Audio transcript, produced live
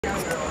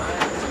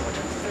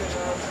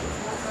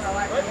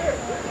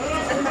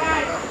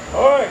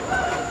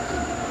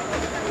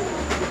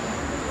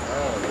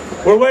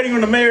We're waiting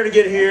on the mayor to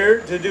get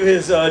here to do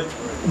his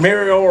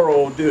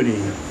mayoral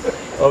duty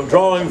of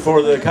drawing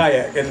for the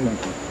kayak. And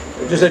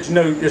just let you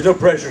know, there's no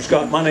pressure,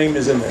 Scott. My name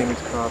is in there.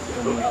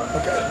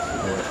 Okay.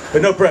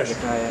 But no pressure.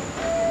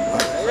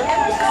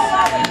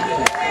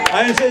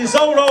 I didn't say he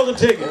sold all the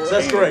tickets.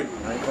 That's great.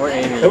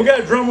 And we got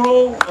a drum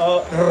roll. You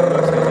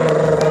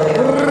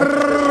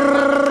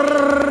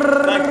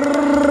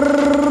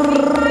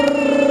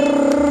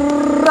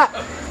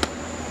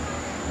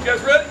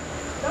guys ready?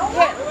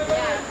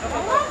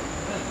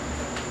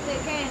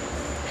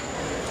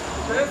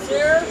 This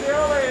year's the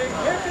only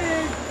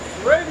hippie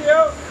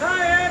radio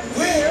kayak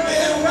winner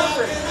in the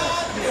country.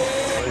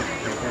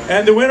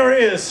 And the winner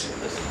is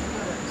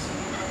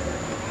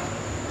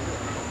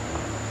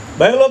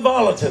Bella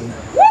Volatin.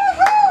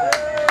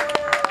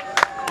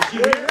 Is she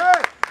here?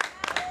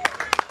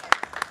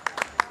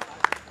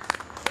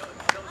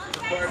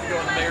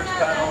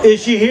 Is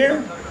she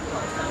here?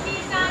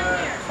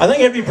 I think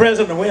you have to be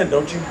present to win,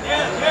 don't you?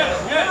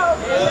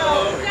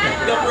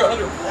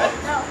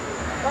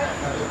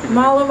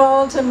 Mala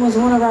Volatin was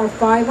one of our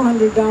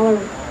 $500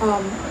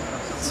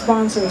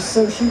 sponsors,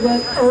 so she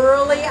went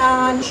early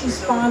on. She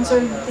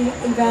sponsored the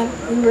event.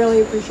 We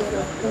really appreciate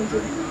it. Thank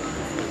you.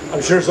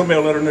 I'm sure somebody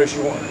will let her know she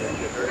won.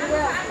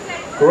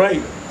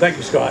 Great. Thank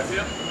you, Scott.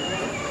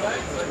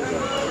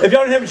 If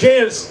y'all didn't have a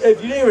chance,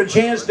 if you didn't have a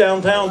chance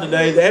downtown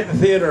today, the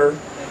amphitheater,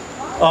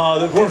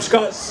 one of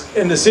Scott's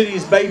and the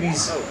city's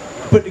babies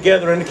put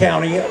together in the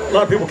county. A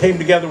lot of people came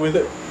together with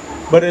it,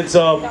 but it's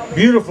a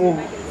beautiful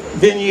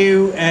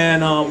venue,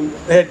 and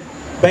they had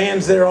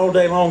bands there all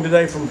day long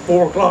today from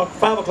 4 o'clock,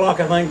 5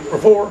 o'clock I think, or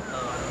 4,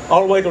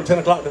 all the way till 10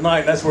 o'clock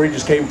tonight. That's where he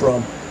just came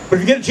from. But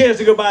if you get a chance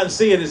to go by and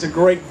see it, it's a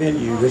great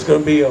venue. It's going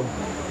to be a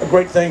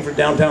great thing for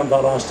downtown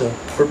Valdosta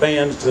for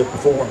bands to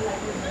perform.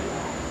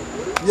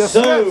 Yes,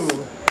 so,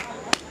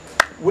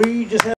 we just have